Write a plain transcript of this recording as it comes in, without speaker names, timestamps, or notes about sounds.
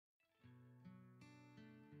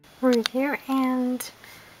right here, and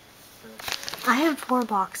I have 4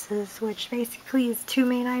 boxes, which basically is 2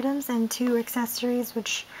 main items and 2 accessories,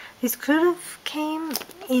 which these could have came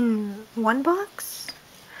in one box,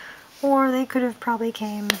 or they could have probably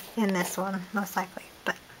came in this one, most likely.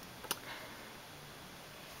 But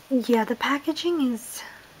yeah, the packaging is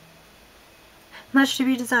much to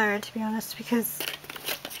be desired, to be honest, because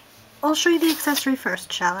I'll show you the accessory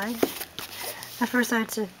first, shall I? At first I had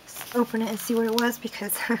to open it and see what it was,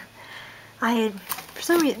 because I had, for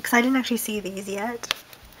some reason, because I didn't actually see these yet.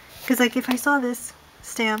 Because, like, if I saw this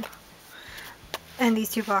stamp and these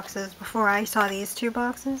 2 boxes before I saw these 2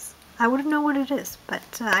 boxes, I wouldn't know what it is. But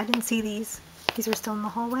I didn't see these. These were still in the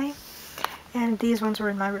hallway, and these ones were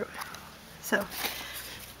in my room. So,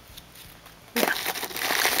 yeah.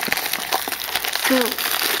 So,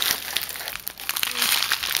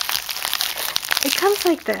 it comes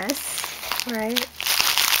like this, right?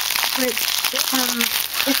 Which,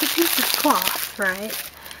 it's a piece of cloth, right?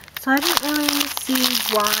 So I don't really see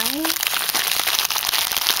why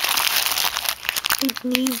it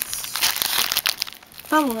needs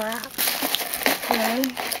bubble wrap,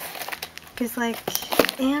 right? Because, like,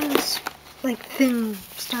 and, like, thin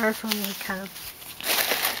styrofoam kind of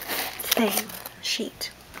thing,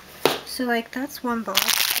 sheet. So, like, that's one box.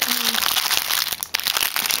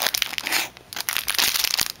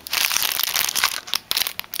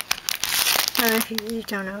 If you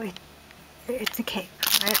don't know, it's a cape,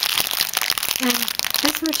 right? And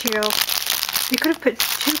this material, you could have put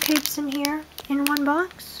 2 capes in here in one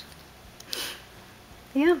box.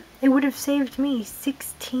 Yeah, it would have saved me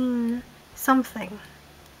 16 something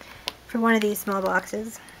for one of these small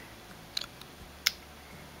boxes.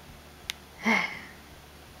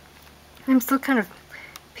 I'm still kind of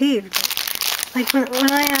peeved. Like,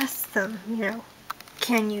 when I asked them, you know,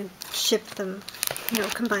 can you ship them, you know,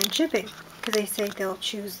 combined shipping? Because they say they'll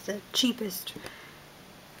choose the cheapest,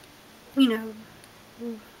 you know,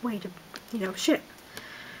 way to, you know, ship.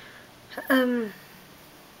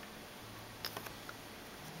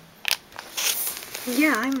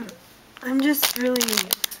 Yeah, I'm just really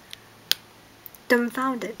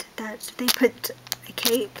dumbfounded that they put a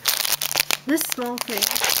cape, this small thing,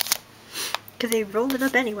 because they rolled it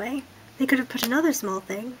up anyway. They could have put another small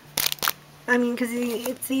thing. I mean, because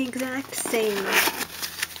it's the exact same.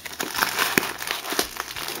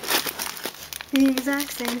 The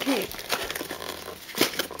exact same cape.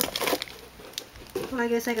 Well, I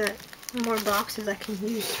guess I got more boxes I can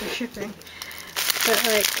use for shipping. But,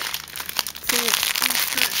 like, see,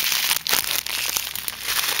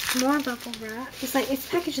 more bubble wrap. It's like, it's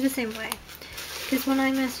packaged the same way. Because when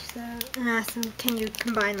I messaged them and asked them, can you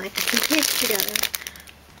combine, like, the 2 capes together?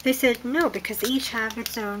 They said no, because they each have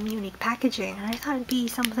its own unique packaging. And I thought it'd be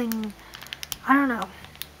something, I don't know.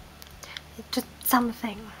 Just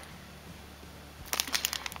something.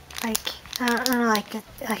 Like, I don't know, like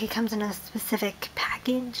it comes in a specific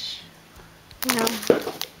package, you know,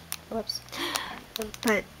 whoops,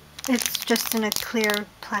 but it's just in a clear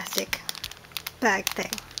plastic bag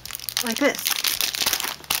thing, like this.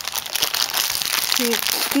 See,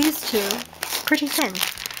 these 2, pretty thin.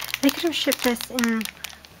 They could have shipped this in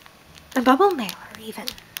a bubble mailer even,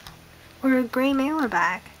 or a gray mailer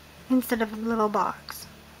bag, instead of a little box.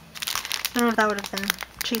 I don't know if that would have been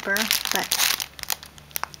cheaper, but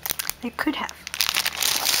it could have.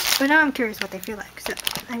 But now I'm curious what they feel like, so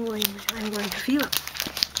I'm going to feel them.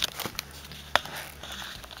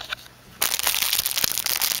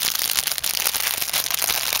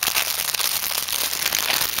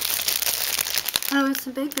 Oh, it's a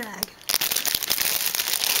big bag.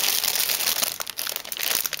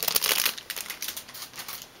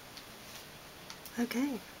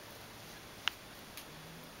 Okay.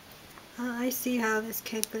 I see how this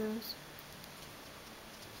cape goes.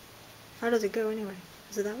 How does it go anyway?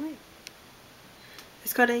 Is it that way?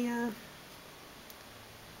 It's got a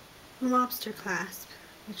lobster clasp,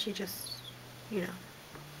 which you just, you know,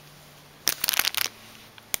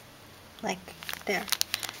 like there.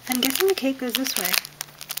 I'm guessing the cape goes this way.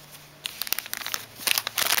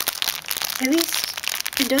 At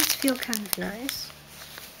least it does feel kind of nice.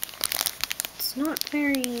 It's not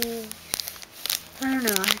very, I don't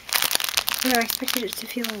know, whether I expected it to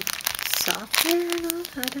feel softer or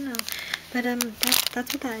not, I don't know. But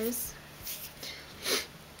that's what that is.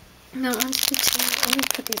 Now on to the 2, let me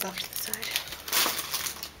put these off to the side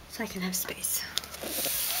so I can have space.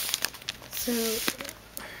 So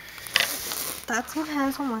that's what it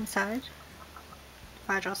has on one side.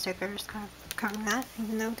 Fragile stickers kind of covering that,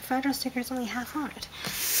 even though the fragile sticker is only half on it.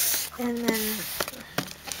 And then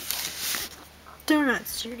Donut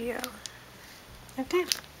Studio. Okay.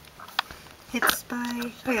 It's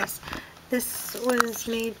by, oh yes, this was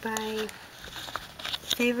made by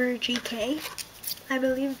FavorGK, I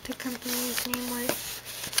believe the company's name was.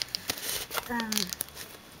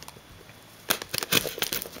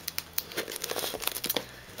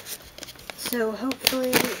 So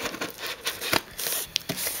hopefully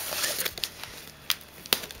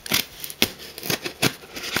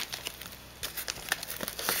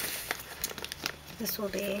this will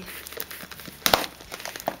be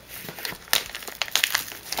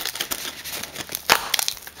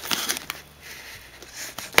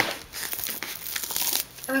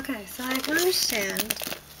okay, so I can understand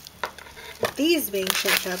these being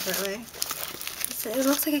shipped separately. It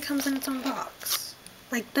looks like it comes in its own box.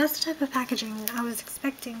 Like, that's the type of packaging I was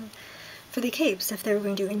expecting for the capes if they were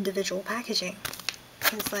going to do individual packaging.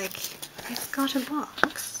 Because, like, it's got a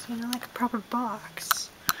box, you know, like a proper box.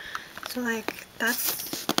 So, like,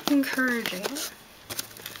 that's encouraging. Let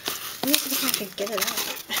me see if I can get it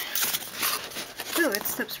out. Oh, it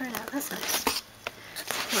slips right out. That's nice.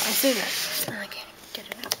 Well, I say that. I can't get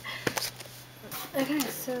it out. Okay,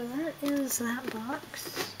 so that is that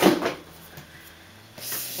box.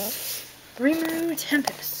 Rimuru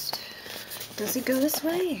Tempest. Does it go this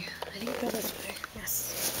way? I think it goes this way.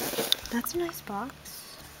 Yes. That's a nice box.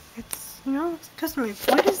 It's, you know, it's custom made.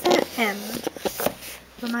 Why does that M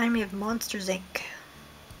remind me of Monsters Inc?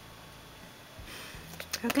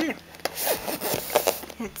 Okay.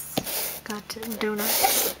 It's got donut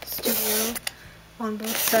studio on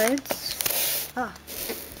both sides. Ah.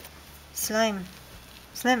 Slime.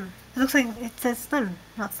 Slim. It looks like it says slim,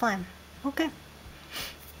 not slime. Okay.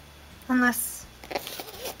 Unless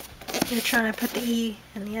you're trying to put the E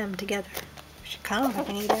and the M together. Which kind of looks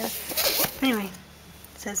like an E there. But anyway,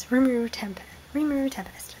 it says Rimuru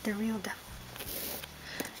Tempest, the real devil.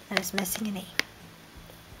 And it's missing an E.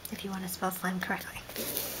 If you want to spell slime correctly.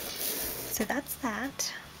 So that's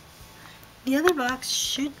that. The other box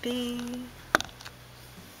should be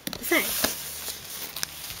the same.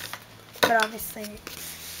 But obviously,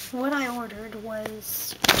 what I ordered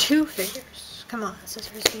was 2 figures. Come on,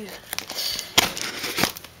 scissors, use it.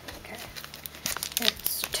 Okay.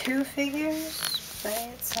 It's 2 figures, but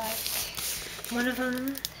it's like, one of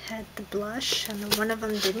them had the blush, and then one of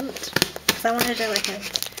them didn't. Because I wanted it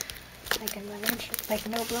like a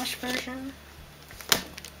no blush version.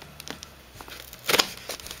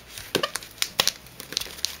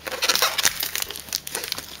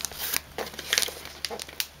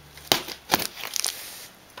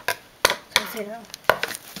 You know,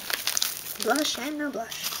 blush and no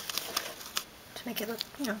blush to make it look,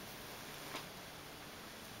 you know.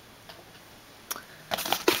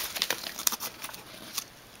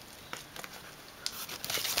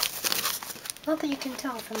 Not that you can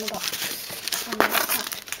tell from the box on the outside,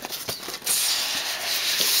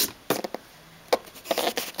 but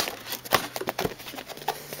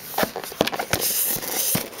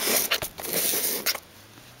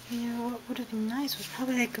you know, what would have been nice was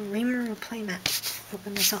probably like a Rimuru playmat to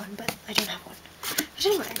open this on, but I don't have one. But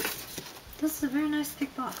anyway, this is a very nice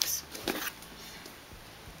thick box.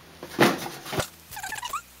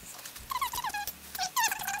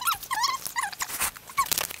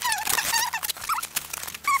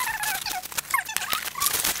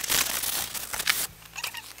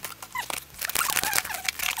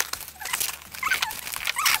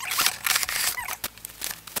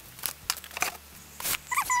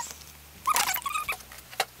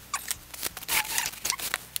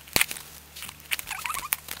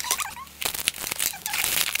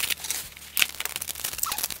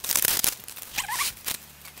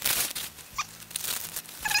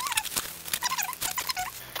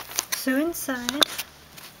 So inside,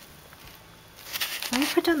 let me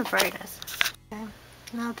put down the brightness. Okay,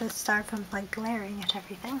 now the styrofoam's like glaring at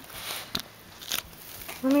everything.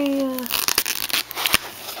 Let me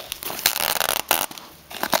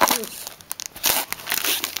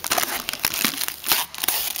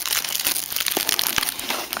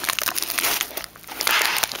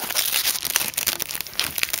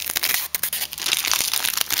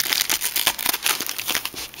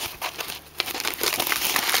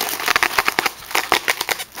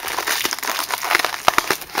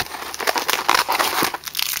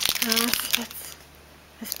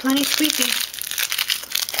it's plenty squeaky.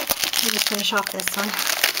 Let me just finish off this one.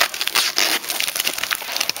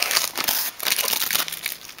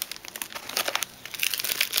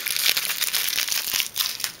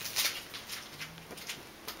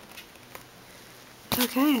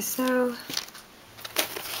 Okay, so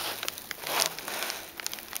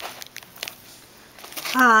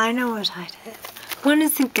I know what I did. One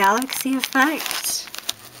is the galaxy effect,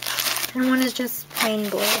 and one is just plain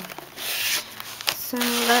blue. So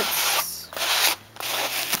let's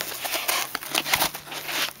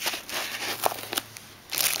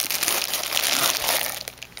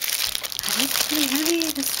it's pretty heavy,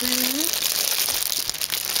 this Rimuru.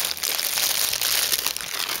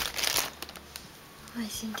 I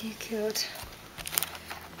think they're cute.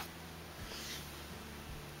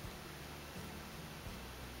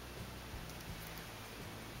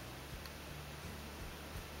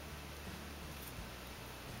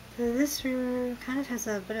 So this Rimuru kind of has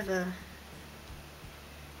a little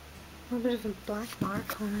bit of a black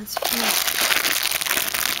mark on its face.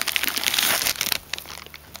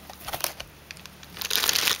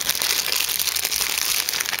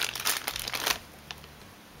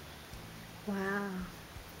 Wow.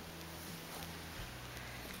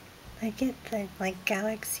 I get the like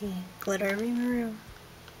galaxy glitter Rimuru.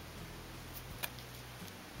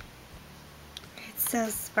 It's so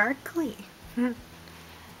sparkly.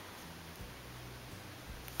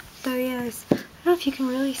 So yes, I don't know if you can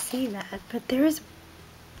really see that, but there is a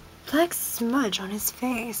black smudge on his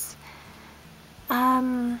face.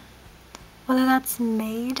 Whether that's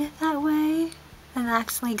made that way and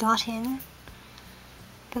accidentally got in,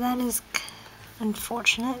 but that is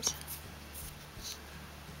unfortunate.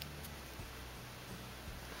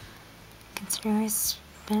 Considering I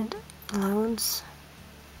spent loads.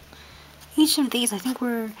 Each of these I think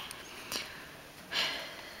were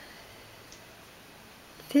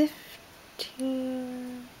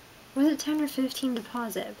 15, was it 10 or 15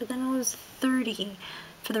 deposit, but then it was 30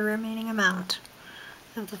 for the remaining amount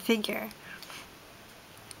of the figure.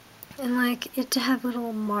 And like it to have a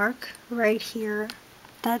little mark right here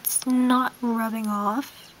that's not rubbing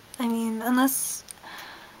off. I mean, unless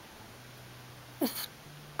if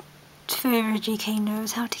FavorGK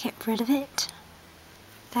knows how to get rid of it.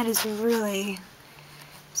 That is really,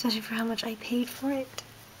 especially for how much I paid for it,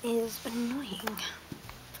 is annoying.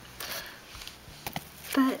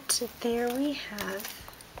 But there we have.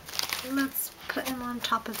 Let's put him on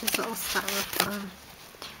top of this little styrofoam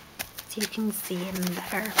so you can see him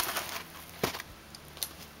better.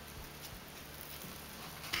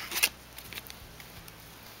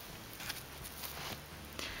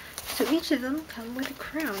 So each of them come with a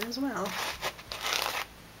crown as well.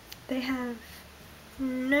 They have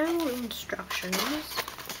no instructions,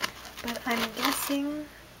 but I'm guessing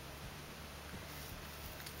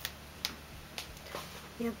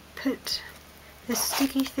you put this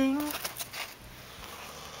sticky thing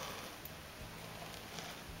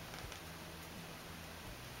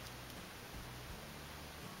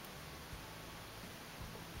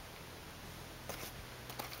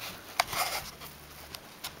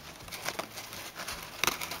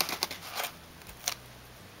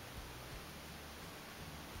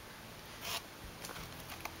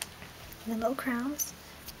the little crowns,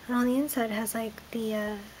 and on the inside it has like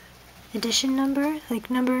the edition number, like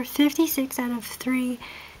number 56 out of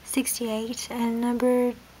 368 and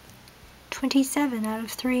number 27 out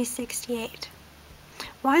of 368.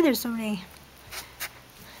 Why there's so many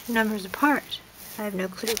numbers apart, I have no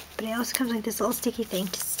clue, but it also comes like this little sticky thing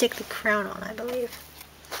to stick the crown on, I believe.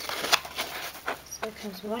 So it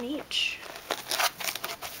comes one each.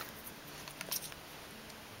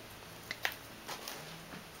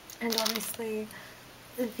 And obviously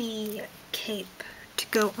the cape to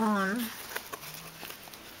go on.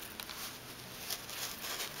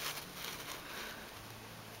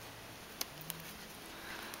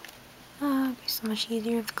 It'd be so much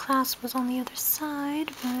easier if the clasp was on the other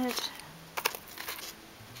side, but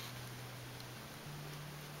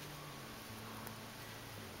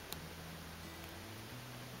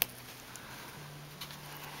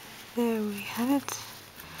there we have it.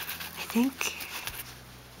 I think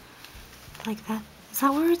like that. Is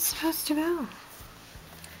that where it's supposed to go?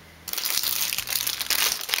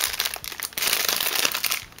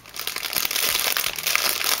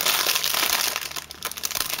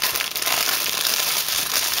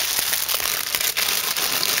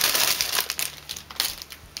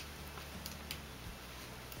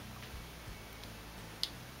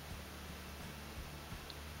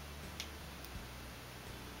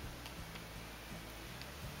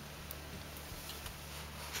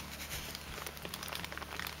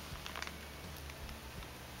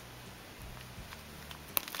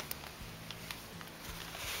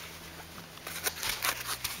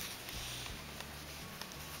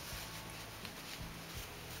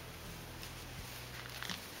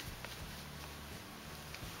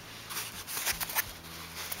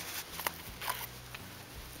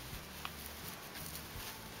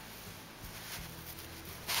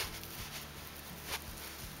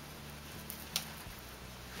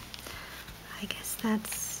 I guess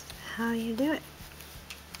that's how you do it.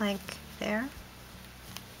 like there.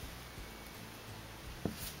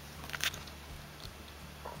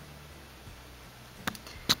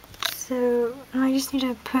 So I just need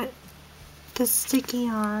to put the sticky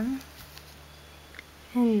on,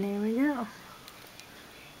 and there we go.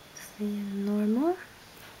 See, normal.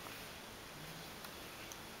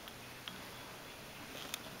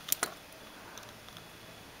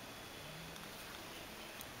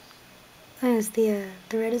 As the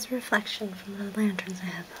red is a reflection from one of the lanterns I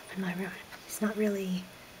have up in my room. It's not really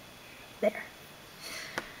there.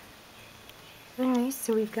 Anyway,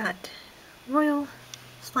 so we've got Royal,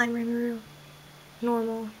 Slime Rimuru,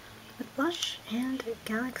 Normal with blush, and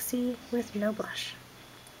Galaxy with no blush.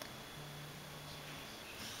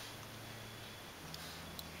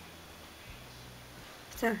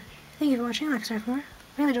 So, thank you for watching. Like, subscribe for more.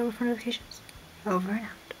 Ring the doorbell for notifications. Over and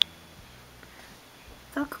out.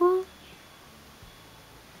 So cool.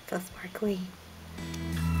 So sparkly.